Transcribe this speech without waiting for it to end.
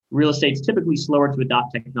real estate's typically slower to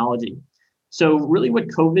adopt technology. So really what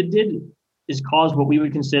COVID did is cause what we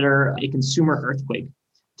would consider a consumer earthquake. It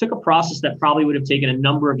took a process that probably would have taken a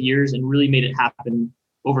number of years and really made it happen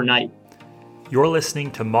overnight. You're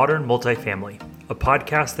listening to Modern Multifamily, a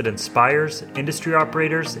podcast that inspires industry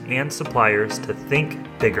operators and suppliers to think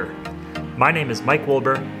bigger. My name is Mike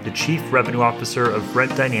Wolber, the Chief Revenue Officer of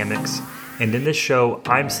Rent Dynamics, and in this show,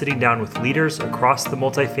 I'm sitting down with leaders across the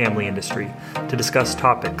multifamily industry to discuss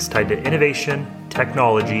topics tied to innovation,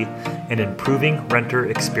 technology, and improving renter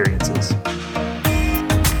experiences.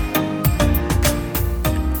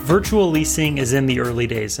 Virtual leasing is in the early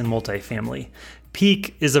days in multifamily.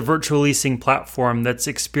 Peak is a virtual leasing platform that's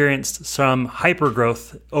experienced some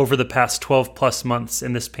hypergrowth over the past 12 plus months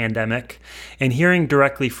in this pandemic, and hearing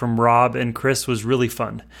directly from Rob and Chris was really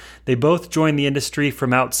fun. They both joined the industry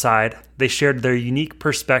from outside. They shared their unique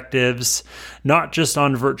perspectives, not just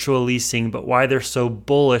on virtual leasing, but why they're so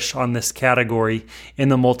bullish on this category in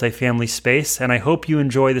the multifamily space, and I hope you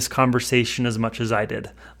enjoy this conversation as much as I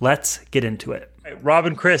did. Let's get into it. Rob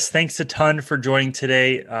and Chris, thanks a ton for joining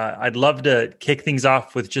today. I'd love to kick things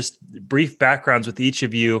off with just brief backgrounds with each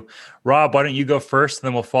of you. Rob, why don't you go first, and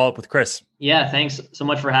then we'll follow up with Chris. Yeah, thanks so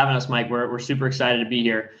much for having us, Mike. We're super excited to be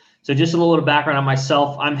here. So just a little background on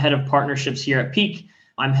myself. I'm head of partnerships here at Peak.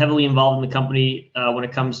 I'm heavily involved in the company when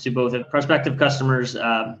it comes to both prospective customers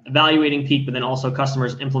evaluating Peak, but then also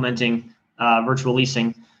customers implementing virtual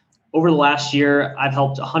leasing. Over the last year, I've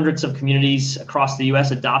helped hundreds of communities across the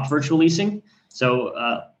U.S. adopt virtual leasing.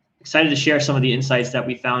 So excited to share some of the insights that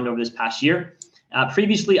we found over this past year.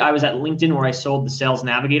 Previously, I was at LinkedIn where I sold the Sales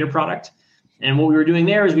Navigator product. And what we were doing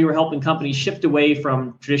there is we were helping companies shift away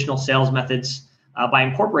from traditional sales methods by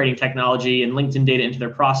incorporating technology and LinkedIn data into their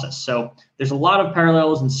process. So there's a lot of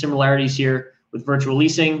parallels and similarities here with virtual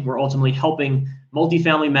leasing. We're ultimately helping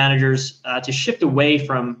multifamily managers to shift away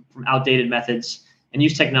from outdated methods and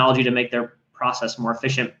use technology to make their process more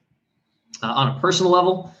efficient. On a personal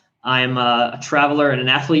level, I'm a traveler and an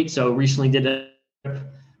athlete, so recently did a trip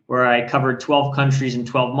where I covered 12 countries in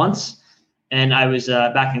 12 months. And I was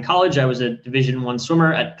back in college. I was a Division I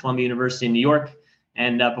swimmer at Columbia University in New York.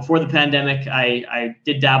 And before the pandemic, I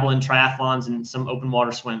did dabble in triathlons and some open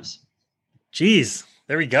water swims. Geez,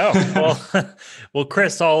 there we go. Well,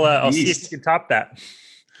 Chris, I'll see if you can top that.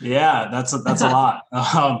 Yeah, that's a lot.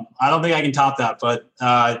 I don't think I can top that, but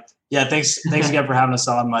yeah, thanks again for having us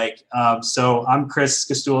on, Mike. So I'm Chris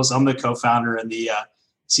Kostoulis. I'm the co-founder and the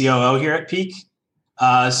COO here at Peak.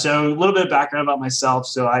 So a little bit of background about myself.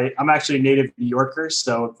 So I'm actually a native New Yorker,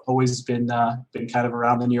 so I've always been kind of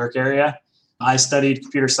around the New York area. I studied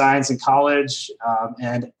computer science in college,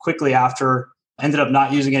 and quickly after, ended up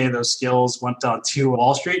not using any of those skills, went down to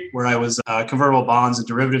Wall Street, where I was a convertible bonds and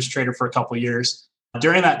derivatives trader for a couple of years.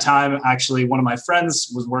 During that time, actually, one of my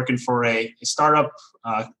friends was working for a startup,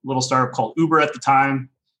 little startup called Uber at the time.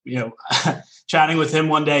 Chatting with him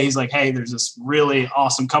one day, he's like, "Hey, there's this really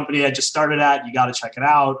awesome company I just started at. You got to check it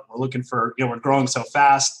out. We're looking for, we're growing so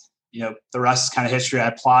fast. The rest is kind of history." I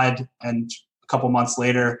applied, and a couple months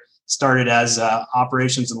later, started as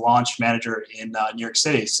operations and launch manager in New York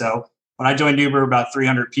City. So when I joined Uber, about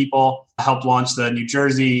 300 people. I helped launch the New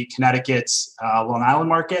Jersey, Connecticut, Long Island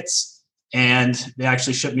markets. And they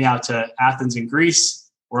actually shipped me out to Athens in Greece,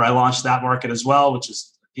 where I launched that market as well, which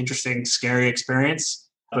is an interesting, scary experience,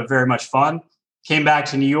 but very much fun. Came back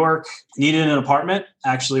to New York, needed an apartment,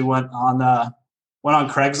 actually went on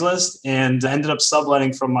Craigslist and ended up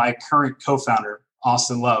subletting from my current co-founder,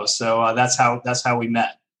 Austin Lowe. So that's how we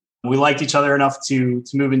met. We liked each other enough to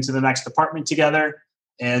move into the next apartment together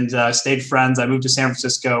and stayed friends. I moved to San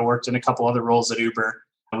Francisco, worked in a couple other roles at Uber.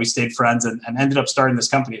 We stayed friends and ended up starting this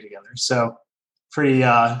company together. So pretty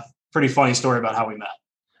funny story about how we met.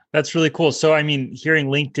 That's really cool. So, hearing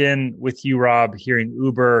LinkedIn with you, Rob, hearing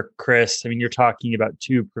Uber, Chris, you're talking about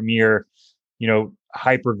two premier,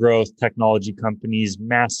 hyper growth technology companies,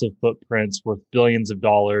 massive footprints worth billions of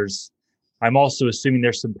dollars. I'm also assuming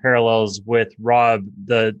there's some parallels with Rob,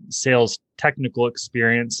 the sales technical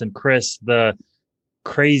experience, and Chris, the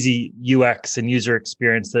crazy UX and user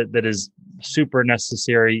experience that is super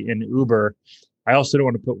necessary in Uber. I also don't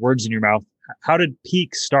want to put words in your mouth. How did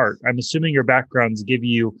Peak start? I'm assuming your backgrounds give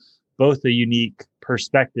you both a unique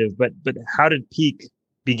perspective, but how did Peak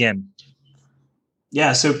begin?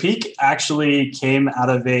 Yeah, so Peak actually came out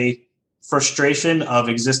of a frustration of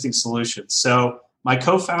existing solutions. So my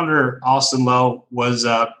co-founder, Austin Lowe, was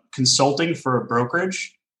consulting for a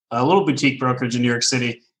brokerage, a little boutique brokerage in New York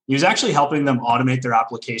City. He was actually helping them automate their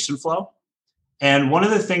application flow. And one of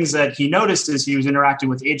the things that he noticed is he was interacting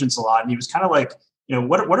with agents a lot. And he was kind of like,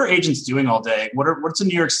 what are agents doing all day? What's a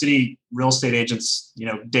New York City real estate agent's,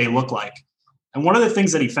 day look like? And one of the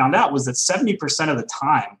things that he found out was that 70% of the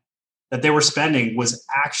time that they were spending was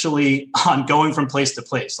actually on going from place to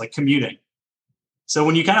place, like commuting. So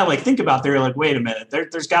when you kind of like think about there, you're like, wait a minute,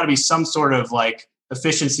 there's got to be some sort of like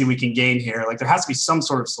efficiency we can gain here. Like there has to be some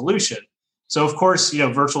sort of solution. So of course,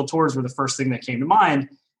 virtual tours were the first thing that came to mind.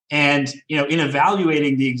 And, in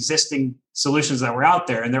evaluating the existing solutions that were out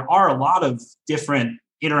there, and there are a lot of different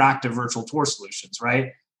interactive virtual tour solutions,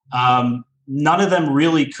 right? None of them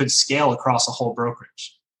really could scale across a whole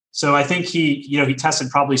brokerage. So I think he tested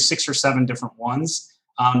probably 6 or 7 different ones.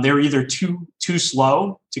 They were either too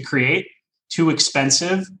slow to create, too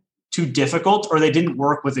expensive, too difficult, or they didn't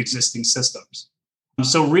work with existing systems.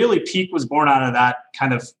 So really, Peak was born out of that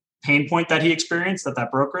kind of pain point that he experienced at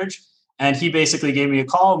that brokerage. And he basically gave me a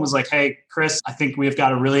call and was like, hey, Chris, I think we've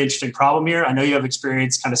got a really interesting problem here. I know you have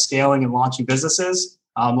experience kind of scaling and launching businesses.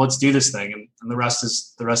 Let's do this thing. And the rest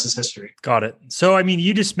is history. Got it. So,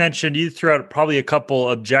 you just mentioned, you threw out probably a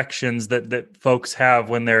couple objections that folks have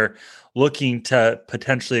when they're looking to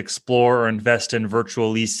potentially explore or invest in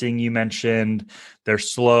virtual leasing. You mentioned they're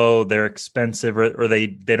slow, they're expensive, or they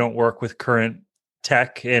don't work with current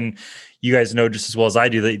tech. And you guys know just as well as I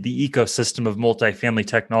do, the ecosystem of multifamily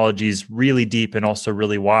technology is really deep and also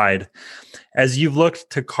really wide. As you've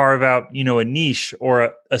looked to carve out, a niche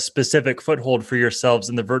or a specific foothold for yourselves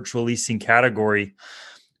in the virtual leasing category,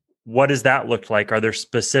 what does that look like? Are there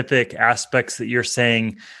specific aspects that you're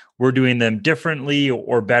saying we're doing them differently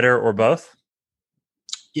or better or both?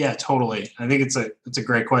 Yeah, totally. I think it's a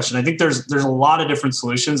great question. I think there's a lot of different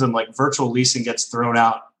solutions, and like virtual leasing gets thrown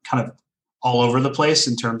out kind of all over the place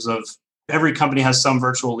in terms of every company has some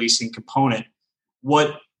virtual leasing component.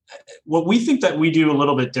 What we think that we do a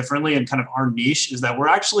little bit differently and kind of our niche is that we're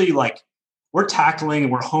actually we're tackling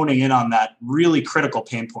and we're honing in on that really critical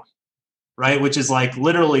pain point, right? Which is like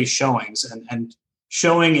literally showings and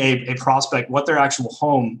showing a prospect what their actual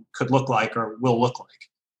home could look like or will look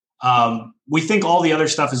like. We think all the other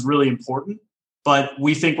stuff is really important, but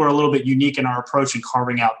we think we're a little bit unique in our approach in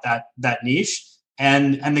carving out that niche.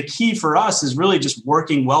 And the key for us is really just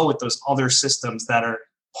working well with those other systems that are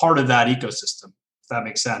part of that ecosystem, if that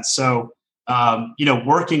makes sense. So,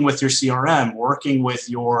 working with your CRM, working with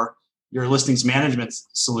your listings management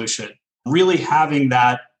solution, really having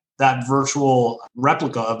that virtual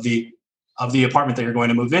replica of the apartment that you're going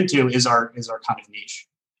to move into is our kind of niche.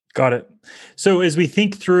 Got it. So as we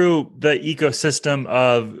think through the ecosystem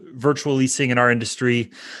of virtual leasing in our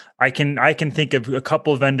industry, I can think of a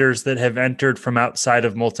couple of vendors that have entered from outside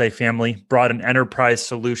of multifamily, brought an enterprise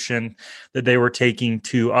solution that they were taking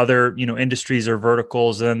to other, industries or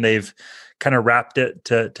verticals, and then they've kind of wrapped it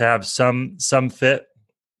to have some fit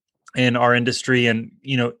in our industry, and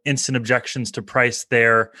instant objections to price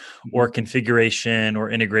there or configuration or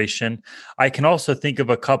integration. I can also think of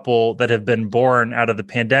a couple that have been born out of the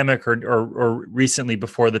pandemic or recently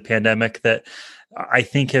before the pandemic that I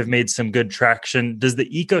think have made some good traction. Does the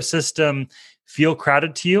ecosystem feel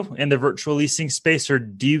crowded to you in the virtual leasing space, or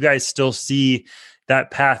do you guys still see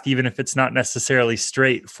that path, even if it's not necessarily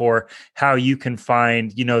straight, for how you can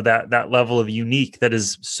find, that level of unique that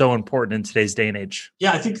is so important in today's day and age?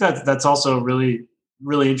 Yeah, I think that's also a really,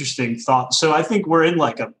 really interesting thought. So I think we're in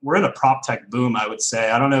a prop tech boom, I would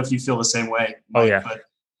say. I don't know if you feel the same way, Mike, oh yeah,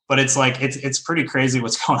 but it's it's pretty crazy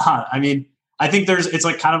what's going on. I mean, I think it's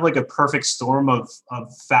like kind of like a perfect storm of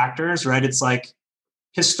factors, right? It's like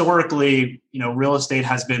historically, real estate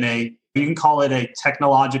has been you can call it a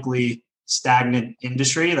technologically stagnant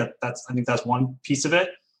industry. I think that's one piece of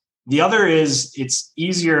it. The other is it's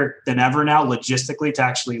easier than ever now logistically to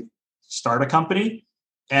actually start a company,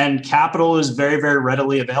 and capital is very, very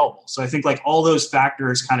readily available. So I think like all those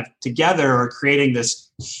factors kind of together are creating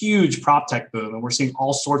this huge prop tech boom. And we're seeing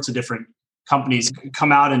all sorts of different companies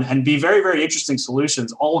come out and be very, very interesting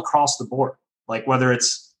solutions all across the board. Like whether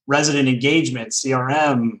it's resident engagement,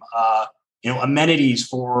 CRM, amenities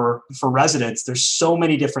for residents. There's so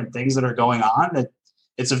many different things that are going on that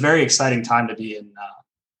it's a very exciting time to be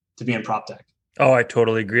in prop tech. Oh, I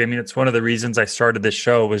totally agree. I mean, it's one of the reasons I started this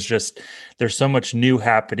show was just there's so much new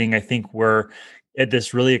happening. I think we're at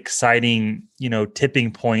this really exciting,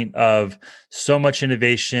 tipping point of so much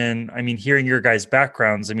innovation. I mean, hearing your guys'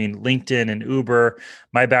 backgrounds, LinkedIn and Uber,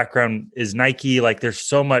 my background is Nike. Like there's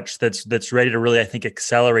so much that's ready to really, I think,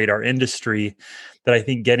 accelerate our industry, that I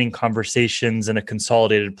think getting conversations in a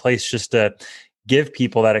consolidated place just to give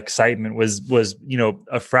people that excitement was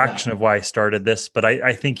a fraction of why I started this. But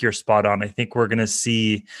I think you're spot on. I think we're going to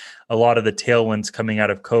see a lot of the tailwinds coming out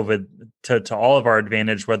of COVID to all of our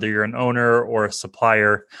advantage, whether you're an owner or a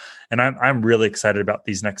supplier. And I'm really excited about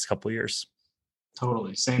these next couple of years.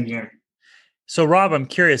 Totally. Same here. So Rob, I'm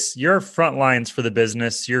curious, you're front lines for the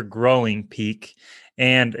business, you're growing Peak.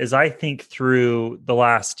 And as I think through the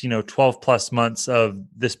last, 12 plus months of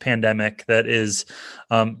this pandemic that is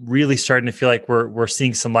really starting to feel like we're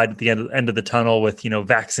seeing some light at the end of the tunnel with,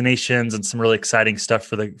 vaccinations and some really exciting stuff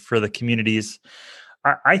for the communities.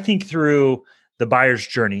 I think through the buyer's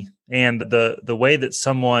journey and the way that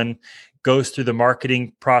someone goes through the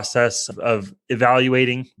marketing process of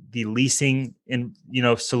evaluating the leasing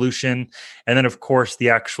solution. And then of course, the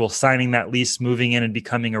actual signing that lease, moving in and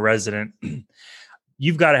becoming a resident.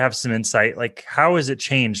 You've got to have some insight. Like, how has it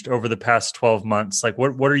changed over the past 12 months? Like,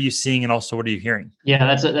 what are you seeing? And also, what are you hearing? Yeah,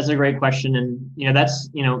 that's a great question. And, that's,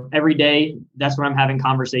 every day, that's what I'm having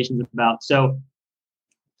conversations about. So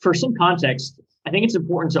for some context, I think it's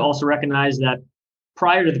important to also recognize that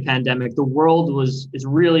prior to the pandemic, the world is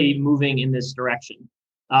really moving in this direction.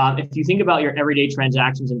 If you think about your everyday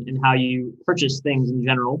transactions and how you purchase things in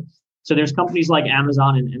general, so there's companies like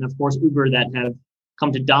Amazon and of course Uber that have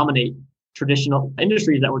come to dominate traditional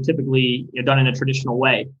industries that were typically done in a traditional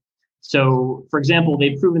way. So, for example,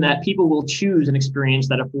 they've proven that people will choose an experience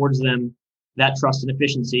that affords them that trust and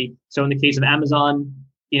efficiency. So, in the case of Amazon,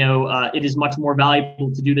 it is much more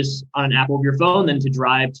valuable to do this on an app over your phone than to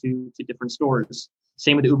drive to different stores.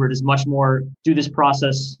 Same with Uber. It is much more do this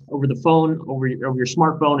process over the phone, over your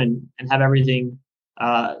smartphone, and have everything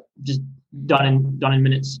just done in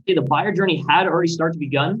minutes. The buyer journey had already started to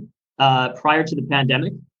begun prior to the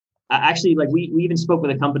pandemic. Actually, we even spoke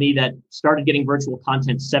with a company that started getting virtual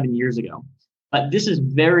content 7 years ago. But this is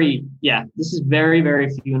very, very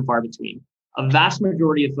few and far between. A vast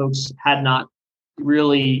majority of folks had not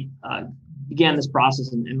really began this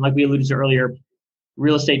process. And like we alluded to earlier,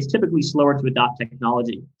 real estate's typically slower to adopt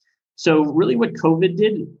technology. So really what COVID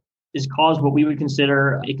did is cause what we would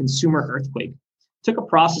consider a consumer earthquake. It took a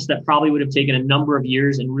process that probably would have taken a number of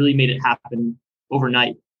years and really made it happen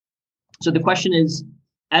overnight. So the question is,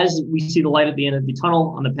 as we see the light at the end of the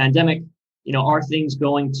tunnel on the pandemic, are things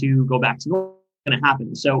going to go back to normal? Going to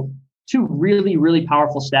happen? So two really, really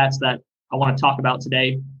powerful stats that I want to talk about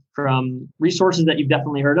today from resources that you've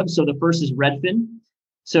definitely heard of. So the first is Redfin.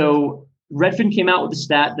 So Redfin came out with a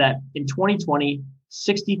stat that in 2020,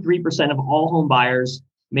 63% of all home buyers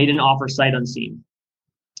made an offer sight unseen.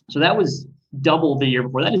 So that was double the year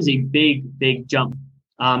before. That is a big, big jump.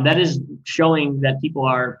 That is showing that people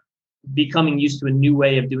are becoming used to a new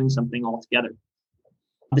way of doing something altogether.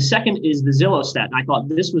 The second is the Zillow stat. And I thought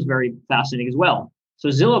this was very fascinating as well. So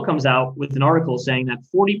Zillow comes out with an article saying that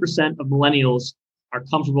 40% of millennials are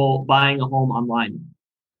comfortable buying a home online.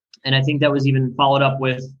 And I think that was even followed up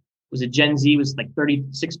with, was it Gen Z was like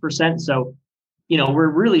 36%. So, we're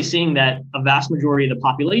really seeing that a vast majority of the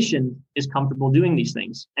population is comfortable doing these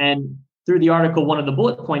things. And through the article, one of the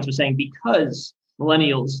bullet points was saying, because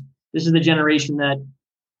millennials, this is the generation that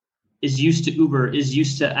is used to Uber, is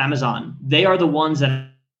used to Amazon. They are the ones that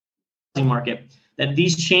market, that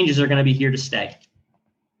these changes are going to be here to stay.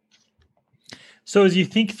 So as you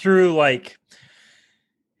think through,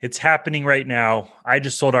 it's happening right now. I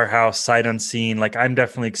just sold our house sight unseen. I'm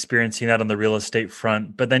definitely experiencing that on the real estate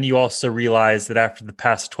front. But then you also realize that after the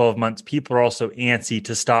past 12 months, people are also antsy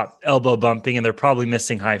to stop elbow bumping, and they're probably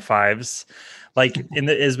missing high fives.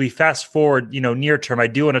 As we fast forward, near term, I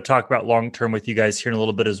do want to talk about long term with you guys here in a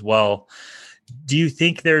little bit as well. Do you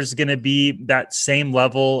think there's going to be that same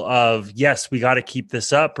level of, yes, we got to keep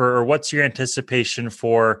this up, or what's your anticipation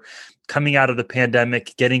for coming out of the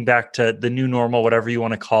pandemic, getting back to the new normal, whatever you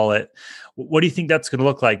want to call it? What do you think that's going to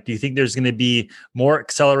look like? Do you think there's going to be more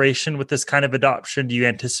acceleration with this kind of adoption? Do you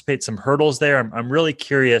anticipate some hurdles there? I'm really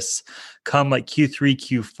curious, come Q3,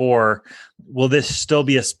 Q4, will this still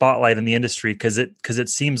be a spotlight in the industry? Because it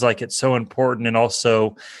seems like it's so important, and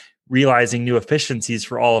also realizing new efficiencies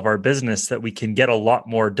for all of our business that we can get a lot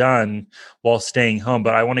more done while staying home.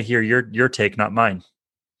 But I want to hear your take, not mine.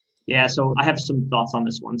 Yeah, so I have some thoughts on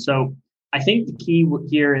this one. So I think the key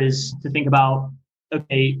here is to think about,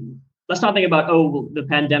 okay, let's not think about, the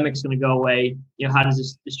pandemic's going to go away. How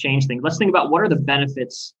does this change things? Let's think about what are the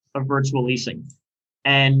benefits of virtual leasing.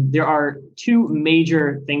 And there are two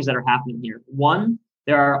major things that are happening here. One,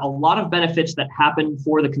 there are a lot of benefits that happen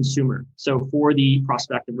for the consumer. So for the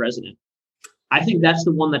prospective resident, I think that's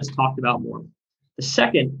the one that's talked about more. The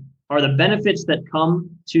second are the benefits that come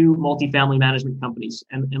to multifamily management companies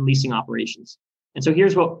and leasing operations. And so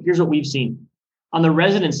here's what we've seen. On the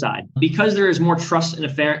resident side, because there is more trust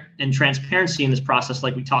and transparency in this process,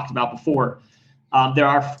 like we talked about before, there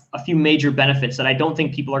are a few major benefits that I don't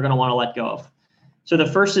think people are going to want to let go of. So the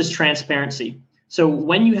first is transparency. So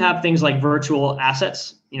when you have things like virtual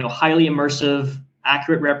assets, highly immersive,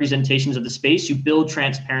 accurate representations of the space, you build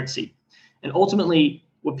transparency. And ultimately,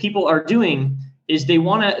 what people are doing is they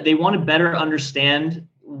want to better understand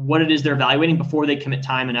what it is they're evaluating before they commit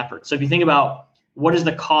time and effort. So if you think about what is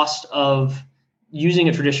the cost of using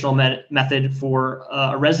a traditional method for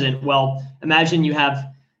a resident, well, imagine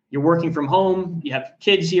you're working from home, you have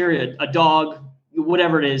kids here, a dog,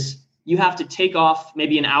 whatever it is. You have to take off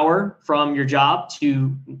maybe an hour from your job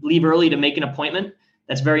to leave early to make an appointment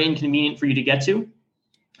that's very inconvenient for you to get to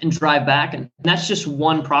and drive back. And that's just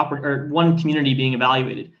one property or one community being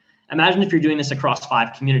evaluated. Imagine if you're doing this across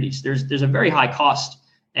 5 communities. There's a very high cost.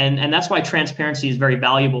 And that's why transparency is very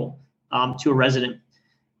valuable to a resident.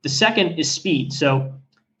 The second is speed. So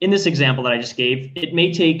in this example that I just gave, it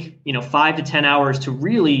may take 5 to 10 hours to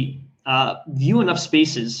really view enough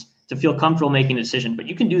spaces to feel comfortable making a decision. But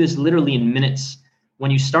you can do this literally in minutes when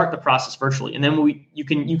you start the process virtually. And then you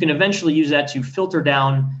can eventually use that to filter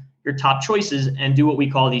down your top choices and do what we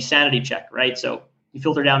call the sanity check, right? So you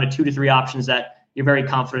filter down to 2 to 3 options that you're very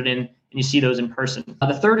confident in, and you see those in person.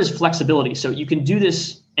 The third is flexibility. So you can do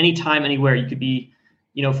this anytime, anywhere. You could be,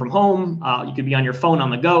 from home. You could be on your phone on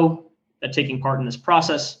the go, taking part in this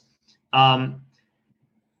process.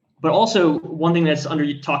 But also one thing that's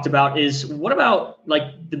talked about is what about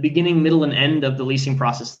like the beginning, middle, and end of the leasing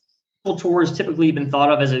process? Tour has typically been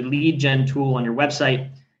thought of as a lead gen tool on your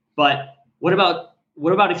website, but what about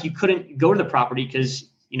if you couldn't go to the property because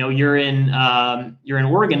you're in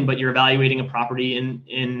Oregon, but you're evaluating a property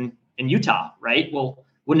in Utah, right? Well,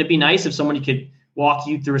 wouldn't it be nice if somebody could walk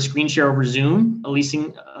you through a screen share over Zoom, a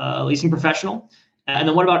leasing professional? And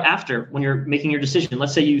then what about after, when you're making your decision?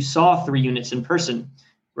 Let's say you saw 3 units in person,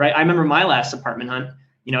 right? I remember my last apartment hunt.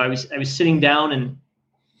 I was sitting down and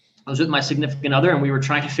I was with my significant other, and we were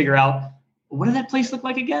trying to figure out, what did that place look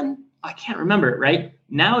like again? I can't remember it, right?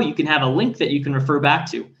 Now you can have a link that you can refer back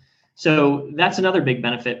to. So that's another big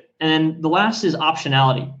benefit. And the last is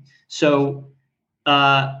optionality. So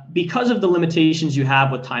because of the limitations you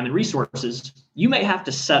have with time and resources, you may have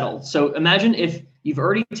to settle. So imagine if you've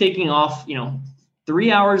already taken off,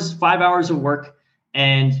 3 hours, 5 hours of work,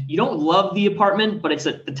 and you don't love the apartment, but it's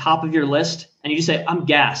at the top of your list. And you just say, I'm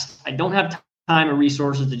gassed. I don't have time or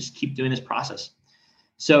resources to just keep doing this process.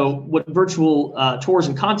 So what virtual tours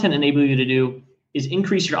and content enable you to do is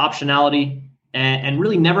increase your optionality and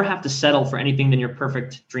really never have to settle for anything than your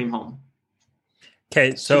perfect dream home.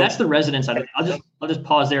 Okay, so that's the residence. I'll just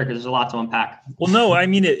pause there because there's a lot to unpack. Well, no, I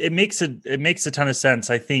mean it makes a ton of sense.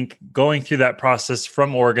 I think going through that process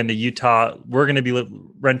from Oregon to Utah, we're going to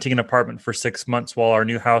be renting an apartment for 6 months while our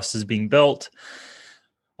new house is being built.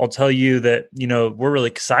 I'll tell you that, we're really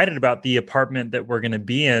excited about the apartment that we're going to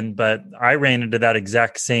be in, but I ran into that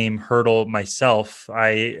exact same hurdle myself.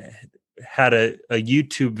 I had a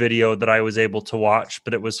YouTube video that I was able to watch,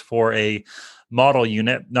 but it was for a model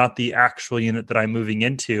unit, not the actual unit that I'm moving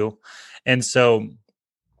into. And so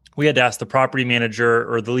we had to ask the property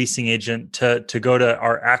manager or the leasing agent to go to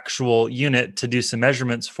our actual unit to do some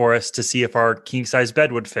measurements for us to see if our king size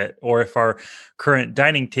bed would fit or if our current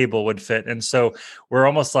dining table would fit. And so we're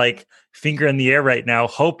almost like finger in the air right now,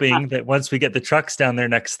 hoping that once we get the trucks down there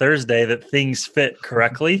next Thursday, that things fit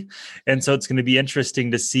correctly. And so it's going to be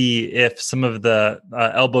interesting to see if some of the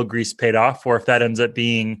elbow grease paid off, or if that ends up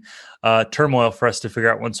being turmoil for us to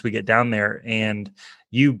figure out once we get down there. And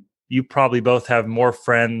you probably both have more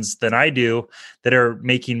friends than I do that are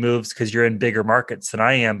making moves because you're in bigger markets than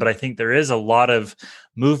I am. But I think there is a lot of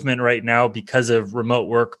movement right now because of remote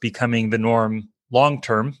work becoming the norm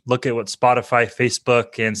long-term. Look at what Spotify,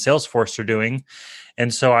 Facebook, and Salesforce are doing.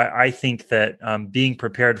 And so I think that being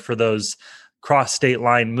prepared for those cross-state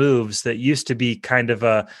line moves that used to be kind of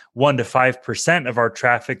a 1 to 5% of our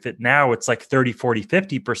traffic, that now it's like 30, 40,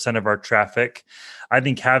 50% of our traffic. I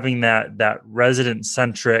think having that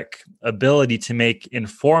resident-centric ability to make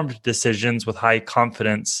informed decisions with high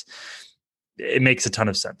confidence, it makes a ton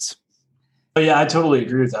of sense. Yeah, I totally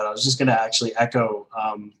agree with that. I was just going to actually echo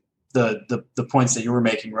the points that you were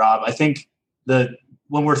making, Rob. I think that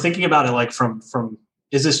when we're thinking about it, like from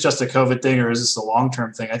is this just a COVID thing or is this a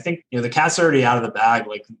long-term thing? I think, the cat's already out of the bag.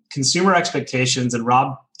 Like consumer expectations, and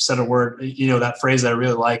Rob said a word, that phrase that I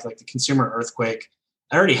really like the consumer earthquake,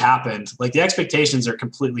 that already happened. Like the expectations are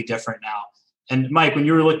completely different now. And Mike, when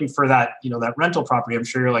you were looking for that, that rental property, I'm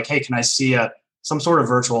sure you're like, hey, can I see some sort of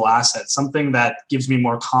virtual asset, something that gives me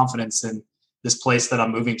more confidence in this place that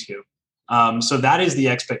I'm moving to? So that is the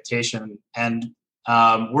expectation. And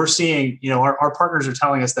we're seeing, our partners are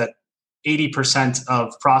telling us that 80%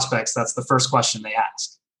 of prospects, that's the first question they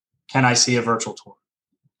ask. Can I see a virtual tour?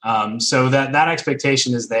 So that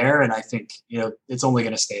expectation is there. And I think, it's only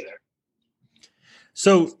going to stay there.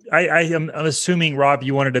 So I'm assuming, Rob,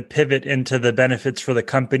 you wanted to pivot into the benefits for the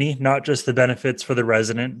company, not just the benefits for the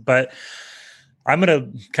resident, but I'm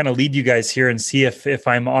going to kind of lead you guys here and see if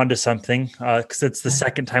I'm onto something, because it's the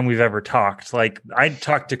second time we've ever talked. Like, I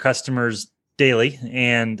talk to customers daily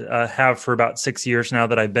and have for about 6 years now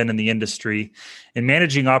that I've been in the industry. And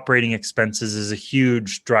managing operating expenses is a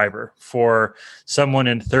huge driver for someone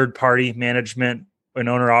in third-party management, an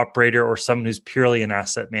owner-operator, or someone who's purely in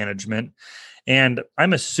asset management. And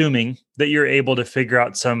I'm assuming that you're able to figure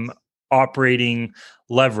out some operating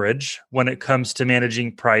leverage when it comes to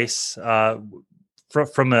managing price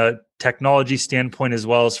from a technology standpoint, as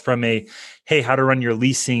well as from how to run your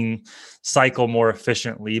leasing cycle more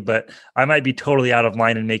efficiently. But I might be totally out of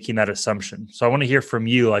line in making that assumption. So I want to hear from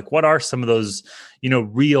you, like, what are some of those,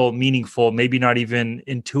 real, meaningful, maybe not even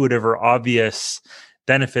intuitive or obvious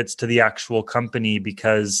benefits to the actual company?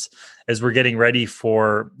 Because as we're getting ready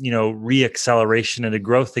for, re-acceleration and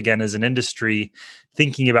growth again as an industry,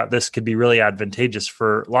 thinking about this could be really advantageous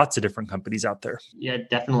for lots of different companies out there. Yeah,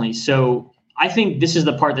 definitely. So I think this is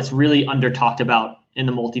the part that's really under talked about in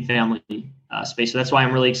the multifamily space. So that's why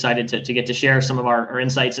I'm really excited to get to share some of our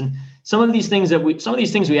insights, and some of these things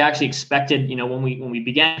we actually expected, when we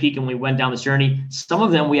began Peak and we went down this journey. Some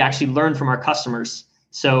of them we actually learned from our customers.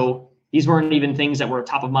 So these weren't even things that were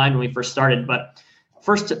top of mind when we first started. But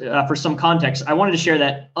first, for some context, I wanted to share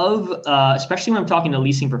that especially when I'm talking to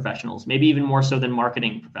leasing professionals, maybe even more so than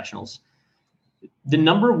marketing professionals, the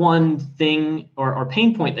number one thing or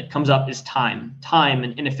pain point that comes up is time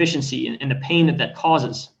and inefficiency and the pain that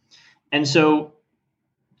causes. And so,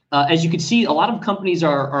 as you can see, a lot of companies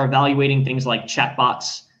are evaluating things like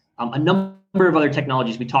chatbots, a number of other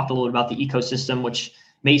technologies. We talked a little bit about the ecosystem, which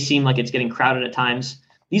may seem like it's getting crowded at times.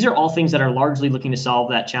 These are all things that are largely looking to solve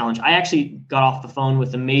that challenge. I actually got off the phone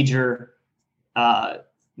with a major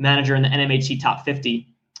manager in the NMHC top 50,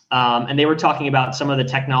 and they were talking about some of the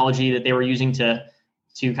technology that they were using to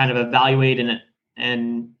kind of evaluate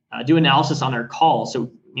and do analysis on their calls.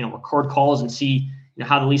 So, record calls and see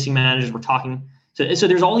how the leasing managers were talking. So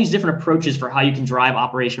there's all these different approaches for how you can drive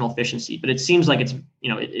operational efficiency, but it seems like it's,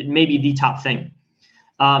 it may be the top thing.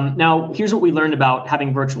 Now, here's what we learned about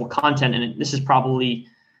having virtual content, and this is probably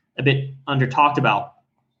a bit under talked about.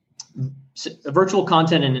 Virtual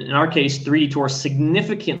content, and in our case, 3D Tour,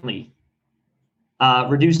 significantly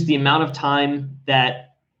reduced the amount of time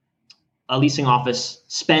that a leasing office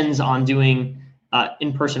spends on doing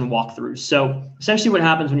in-person walkthroughs. So essentially what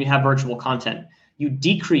happens when you have virtual content, you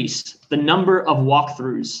decrease the number of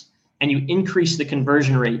walkthroughs and you increase the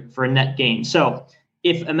conversion rate for a net gain. So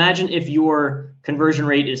imagine if your conversion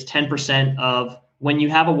rate is 10% of when you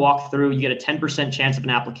have a walkthrough, you get a 10% chance of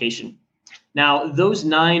an application. Now, those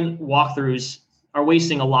 9 walkthroughs are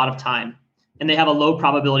wasting a lot of time and they have a low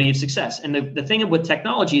probability of success. And the thing with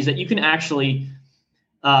technology is that you can actually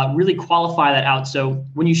really qualify that out. So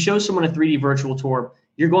when you show someone a 3D virtual tour,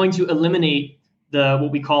 you're going to eliminate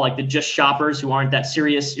what we call like the just shoppers who aren't that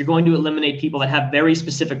serious. You're going to eliminate people that have very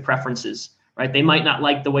specific preferences, right? They might not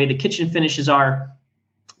like the way the kitchen finishes are.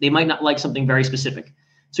 They might not like something very specific.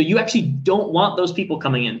 So you actually don't want those people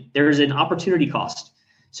coming in. There's an opportunity cost.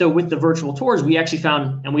 So with the virtual tours, we actually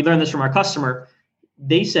found, and we learned this from our customer,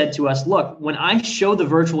 they said to us, look, when I show the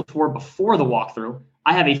virtual tour before the walkthrough,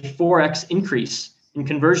 I have a 4x increase in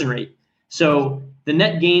conversion rate. So the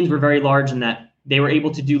net gains were very large in that they were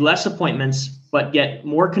able to do less appointments, but get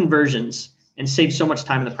more conversions and save so much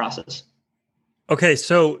time in the process. Okay,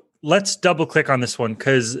 so let's double click on this one,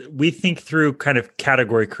 because we think through kind of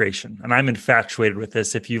category creation, and I'm infatuated with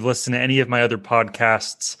this. If you've listened to any of my other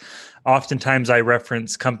podcasts, oftentimes I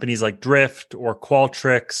reference companies like Drift or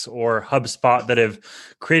Qualtrics or HubSpot that have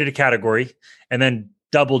created a category and then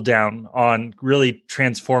doubled down on really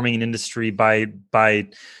transforming an industry by,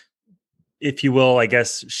 if you will, I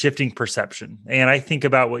guess, shifting perception. And I think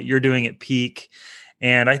about what you're doing at Peak,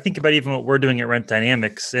 and I think about even what we're doing at Rent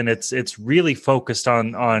Dynamics, and it's really focused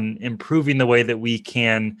on improving the way that we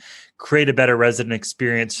can create a better resident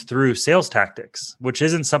experience through sales tactics, which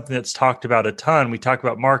isn't something that's talked about a ton. We talk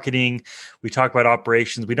about marketing, we talk about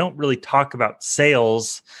operations, we don't really talk about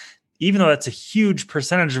sales, even though that's a huge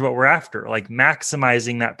percentage of what we're after, like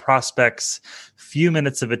maximizing that prospect's few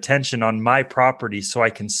minutes of attention on my property so I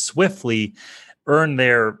can swiftly earn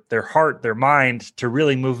their heart, their mind, to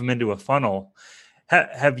really move them into a funnel.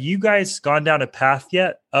 Have you guys gone down a path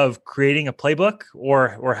yet of creating a playbook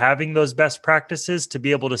or having those best practices to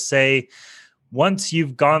be able to say, once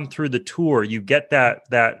you've gone through the tour, you get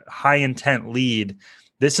that high intent lead.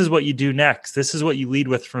 This is what you do next. This is what you lead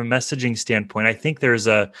with from a messaging standpoint. I think there's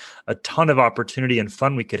a ton of opportunity and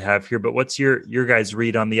fun we could have here, but what's your guys'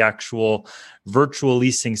 read on the actual virtual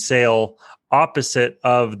leasing sale opposite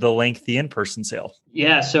of the lengthy in-person sale?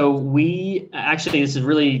 Yeah, so we actually, this is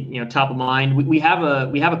really top of mind. We have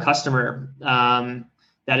a customer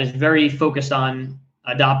that is very focused on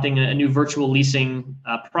adopting a new virtual leasing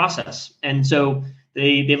process, and so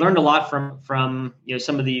they learned a lot from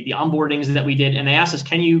some of the onboardings that we did, and they asked us,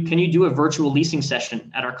 can you do a virtual leasing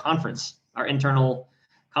session at our conference, our internal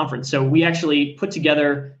conference? So we actually put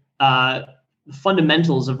together the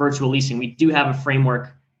fundamentals of virtual leasing. We do have a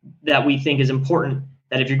framework that we think is important,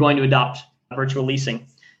 that if you're going to adopt virtual leasing.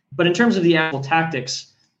 But in terms of the actual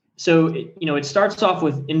tactics, so it starts off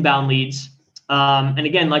with inbound leads. And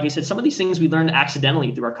again, like I said, some of these things we learned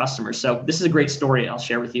accidentally through our customers. So this is a great story I'll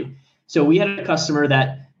share with you. So we had a customer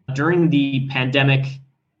that during the pandemic,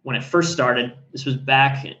 when it first started, this was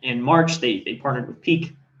back in March, they partnered with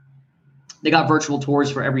Peak. They got virtual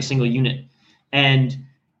tours for every single unit. And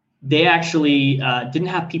they actually didn't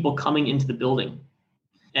have people coming into the building.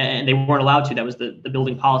 And they weren't allowed to. That was the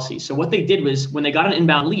building policy. So what they did was, when they got an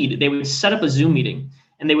inbound lead, they would set up a Zoom meeting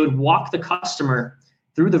and they would walk the customer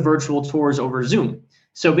through the virtual tours over Zoom.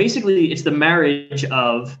 So basically, it's the marriage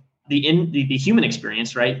of the human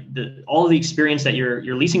experience, right? All of the experience that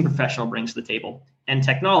your leasing professional brings to the table, and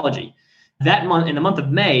technology. That month, in the month of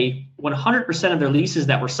May, 100% of their leases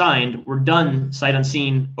that were signed were done sight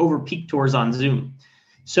unseen over Peak tours on Zoom.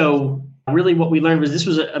 So really what we learned was this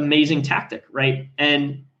was an amazing tactic, right?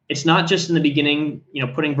 And it's not just in the beginning,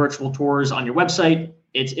 putting virtual tours on your website.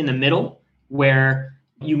 It's in the middle, where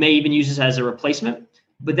you may even use this as a replacement.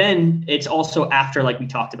 But then it's also after, like we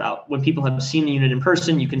talked about, when people have seen the unit in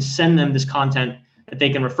person, you can send them this content that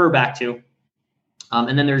they can refer back to.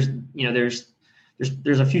 And then there's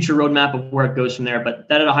a future roadmap of where it goes from there. But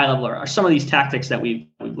that at a high level are some of these tactics that we've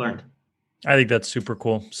learned. I think that's super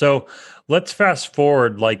cool. So let's fast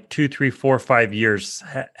forward like 2, 3, 4, 5 years.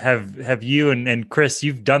 Have you and Chris,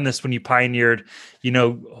 you've done this when you pioneered,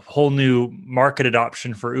 whole new market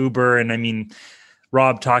adoption for Uber. And I mean,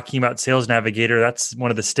 Rob talking about Sales Navigator, that's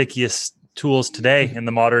one of the stickiest tools today in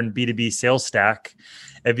the modern B2B sales stack.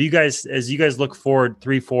 As you guys look forward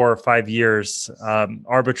 3, 4, or 5 years,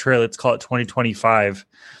 arbitrarily, let's call it 2025,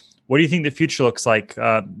 what do you think the future looks like?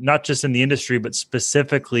 Not just in the industry, but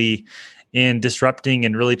specifically in disrupting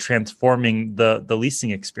and really transforming the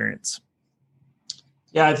leasing experience?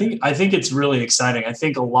 Yeah, I think it's really exciting. I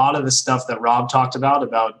think a lot of the stuff that Rob talked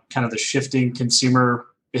about kind of the shifting consumer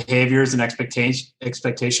behaviors and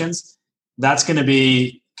expectations, that's going to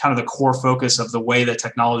be kind of the core focus of the way that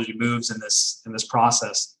technology moves in this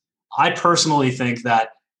process. I personally think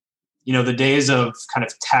that, the days of kind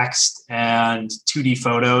of text and 2D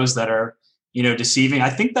photos that are, deceiving, I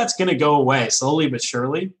think that's going to go away slowly but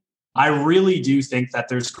surely. I really do think that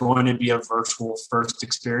there's going to be a virtual first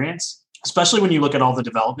experience, especially when you look at all the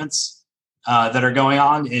developments that are going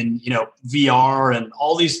on in, VR and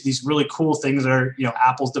all these really cool things that are,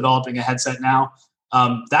 Apple's developing a headset now.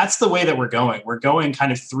 That's the way that we're going. We're going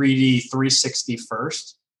kind of 3D, 360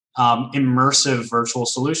 first, immersive virtual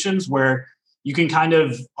solutions where you can kind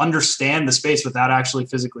of understand the space without actually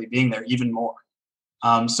physically being there even more.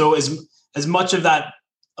 So as much of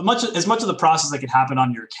the process that can happen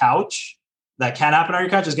on your couch, is going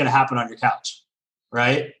to happen on your couch,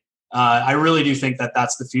 right? I really do think that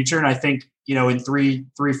that's the future. And I think, in 3,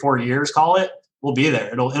 4 years, call it, we'll be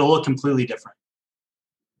there. It'll look completely different.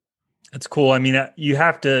 That's cool. I mean, you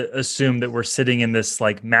have to assume that we're sitting in this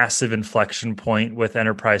like massive inflection point with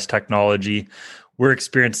enterprise technology. We're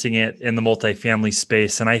experiencing it in the multifamily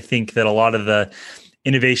space. And I think that a lot of the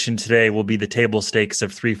innovation today will be the table stakes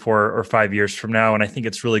of 3, 4, or 5 years from now. And I think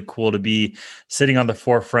it's really cool to be sitting on the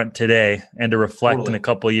forefront today and to reflect in a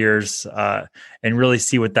couple of years and really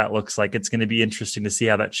see what that looks like. It's going to be interesting to see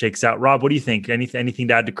how that shakes out. Rob, what do you think? Anything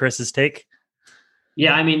to add to Chris's take?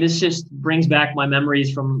 Yeah, I mean, this just brings back my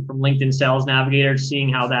memories from LinkedIn Sales Navigator, seeing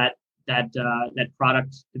how that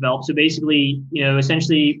product developed. So basically,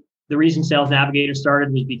 essentially the reason Sales Navigator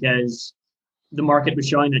started was because the market was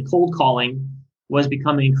showing that cold calling was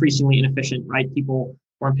becoming increasingly inefficient, right? People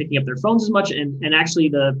weren't picking up their phones as much. And actually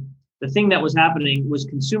the thing that was happening was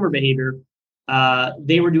consumer behavior.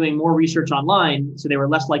 They were doing more research online, so they were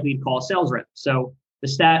less likely to call a sales rep. So the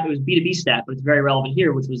stat, it was B2B stat, but it's very relevant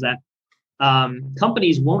here, which was that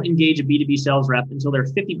companies won't engage a B2B sales rep until they're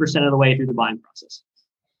 50% of the way through the buying process,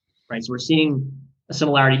 right? So we're seeing a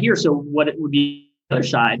similarity here. So what it would be on the other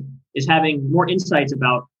side is having more insights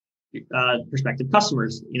about prospective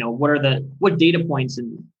customers? What data points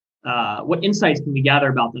and what insights can we gather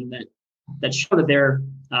about them that show that they're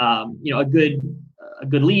a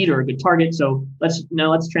good lead or a good target? So let's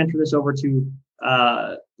transfer this over to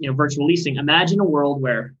virtual leasing. Imagine a world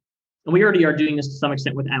where, and we already are doing this to some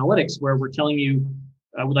extent with analytics, where we're telling you,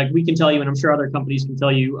 we can tell you, and I'm sure other companies can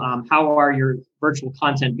tell you, how are your virtual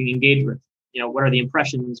content being engaged with? What are the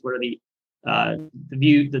impressions? What are the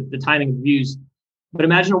view, the timing of the views? But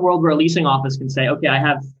imagine a world where a leasing office can say, okay, I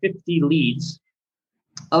have 50 leads.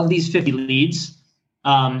 Of these 50 leads,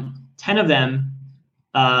 10 of them,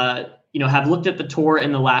 have looked at the tour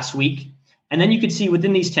in the last week. And then you could see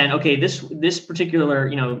within these 10, okay, this particular,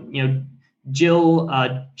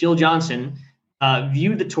 Jill Johnson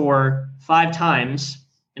viewed the tour 5 times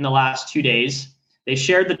in the last 2 days. They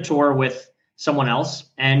shared the tour with someone else,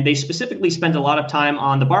 and they specifically spent a lot of time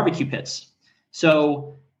on the barbecue pits.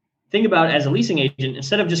 So think about it, as a leasing agent,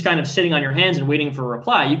 instead of just kind of sitting on your hands and waiting for a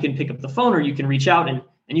reply, you can pick up the phone, or you can reach out and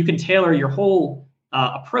you can tailor your whole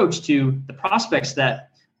approach to the prospects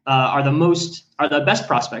that are the best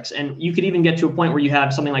prospects. And you could even get to a point where you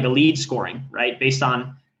have something like a lead scoring, right, based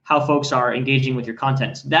on how folks are engaging with your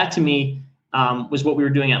content. So that to me was what we were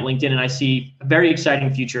doing at LinkedIn, and I see a very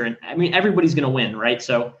exciting future. And I mean, everybody's going to win, right?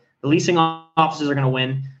 So the leasing offices are going to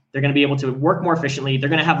win. They're going to be able to work more efficiently. They're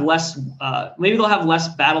going to have less, maybe they'll have less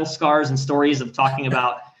battle scars and stories of talking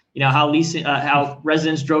about, how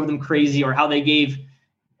residents drove them crazy, or how they gave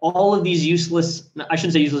all of these useless, I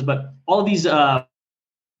shouldn't say useless, but all of these at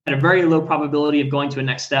a very low probability of going to a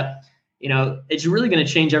next step. It's really going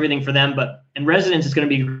to change everything for them, and residents is going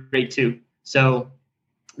to be great too. So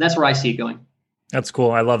that's where I see it going. That's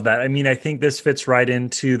cool. I love that. I mean, I think this fits right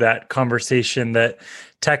into that conversation that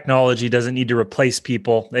technology doesn't need to replace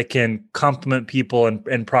people. It can complement people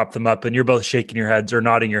and prop them up. And you're both shaking your heads or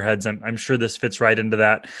nodding your heads. I'm sure this fits right into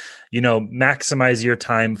that. Maximize your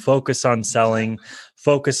time, focus on selling,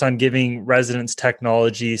 focus on giving residents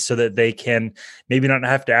technology so that they can maybe not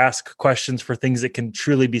have to ask questions for things that can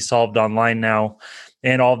truly be solved online now.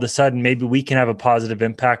 And all of a sudden, maybe we can have a positive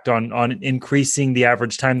impact on increasing the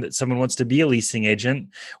average time that someone wants to be a leasing agent,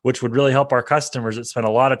 which would really help our customers that spend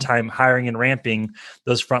a lot of time hiring and ramping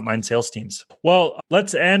those frontline sales teams. Well,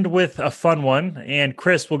 let's end with a fun one. And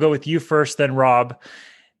Chris, we'll go with you first, then Rob.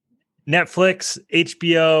 Netflix,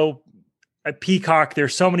 HBO, Peacock,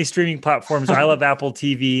 there's so many streaming platforms. I love Apple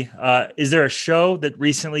TV. Is there a show that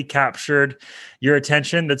recently captured your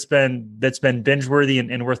attention that's been binge-worthy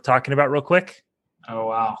and worth talking about real quick? Oh,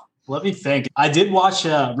 wow. Let me think. I did watch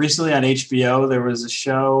recently on HBO. There was a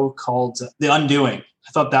show called The Undoing.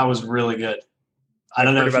 I thought that was really good. I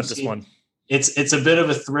don't know about this one. It's a bit of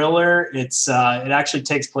a thriller. It actually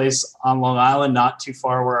takes place on Long Island, not too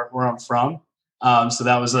far where I'm from. So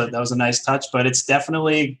that was a nice touch. But it's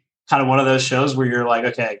definitely kind of one of those shows where you're like,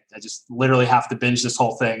 okay, I just literally have to binge this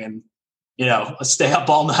whole thing and stay up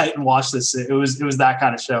all night and watch this. It was that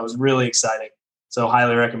kind of show. It was really exciting. So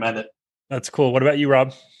highly recommend it. That's cool. What about you,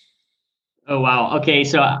 Rob? Oh, wow. Okay.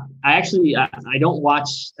 So I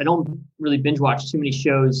don't really binge watch too many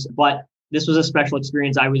shows, but this was a special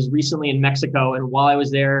experience. I was recently in Mexico, and while I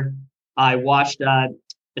was there, I watched a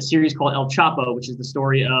series called El Chapo, which is the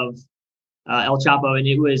story of El Chapo, and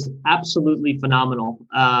it was absolutely phenomenal.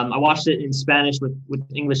 I watched it in Spanish with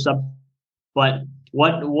English sub, but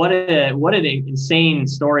what an insane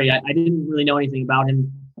story. I didn't really know anything about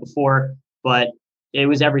him before, but it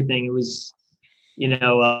was everything. It was, it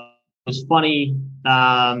was funny.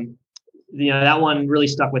 That one really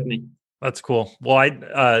stuck with me. That's cool. Well,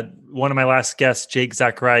 one of my last guests, Jake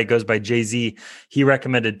Zachariah, goes by Jay-Z. He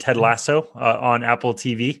recommended Ted Lasso on Apple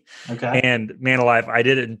TV. Okay. And man alive, I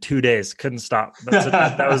did it in 2 days. Couldn't stop.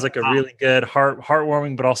 That was like a really good,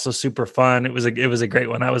 heartwarming, but also super fun. It was a great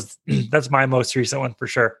one. That's my most recent one for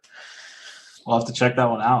sure. We'll have to check that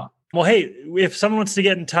one out. Well, hey, if someone wants to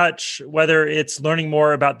get in touch, whether it's learning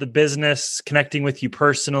more about the business, connecting with you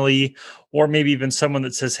personally, or maybe even someone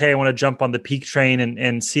that says, hey, I want to jump on the Peak train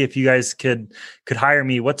and see if you guys could hire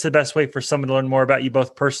me, what's the best way for someone to learn more about you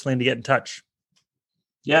both personally and to get in touch?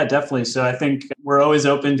 Yeah, definitely. So I think we're always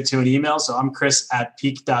open to an email. So I'm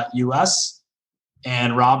Chris@peak.us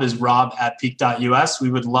and Rob is Rob@peak.us. We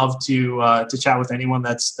would love to chat with anyone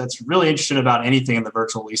that's really interested about anything in the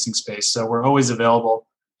virtual leasing space. So we're always available.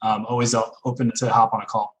 Always open to hop on a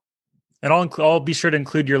call. And I'll be sure to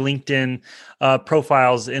include your LinkedIn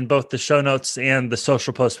profiles in both the show notes and the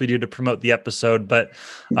social posts we do to promote the episode. But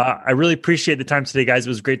I really appreciate the time today, guys. It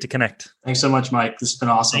was great to connect. Thanks so much, Mike. This has been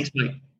awesome. Thanks, Mike.